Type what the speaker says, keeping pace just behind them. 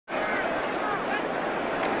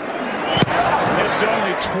Missed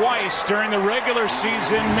only twice during the regular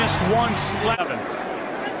season, missed once. 11.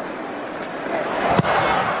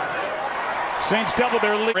 Saints double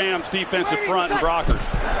their lead. Rams defensive front and Brockers.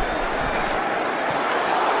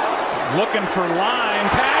 Looking for line.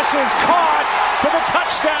 Pass is caught for the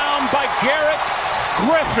touchdown by Garrett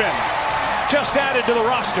Griffin. Just added to the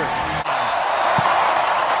roster.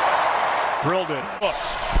 Drilled it.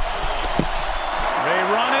 They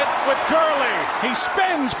run it with Gurley. He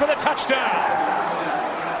spins for the touchdown.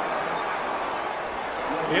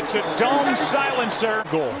 It's a dome silencer.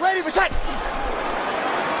 Goal. Ready for set.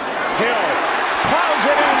 Hill plows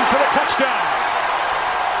it in for the touchdown.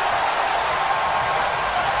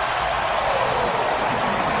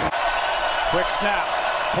 Quick snap.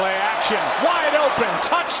 Play action. Wide open.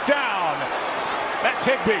 Touchdown. That's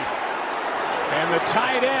Higbee. And the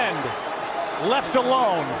tight end left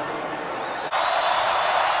alone.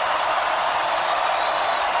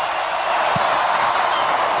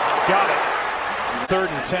 Got it. 3rd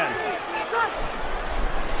and 10.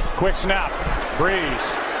 Quick snap. Breeze.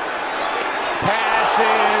 Pass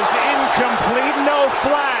is incomplete. No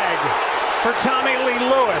flag for Tommy Lee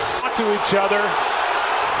Lewis. To each other.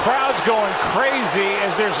 Crowd's going crazy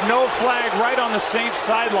as there's no flag right on the Saints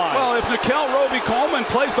sideline. Well, if Nikel Roby-Coleman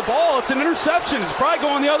plays the ball, it's an interception. It's probably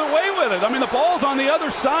going the other way with it. I mean, the ball's on the other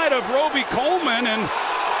side of Roby-Coleman, and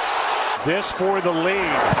this for the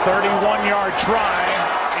lead. 31-yard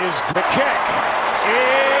try is the kick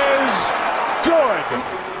is good.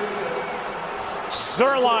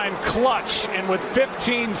 Sirline clutch, and with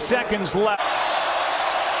 15 seconds left.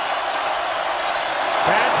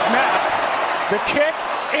 Bad snap. The kick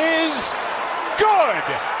is good.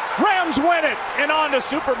 Rams win it, and on to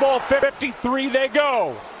Super Bowl 53 they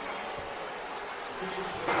go.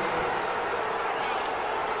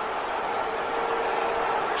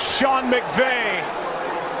 Sean McVay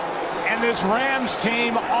and this Rams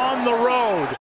team on the road.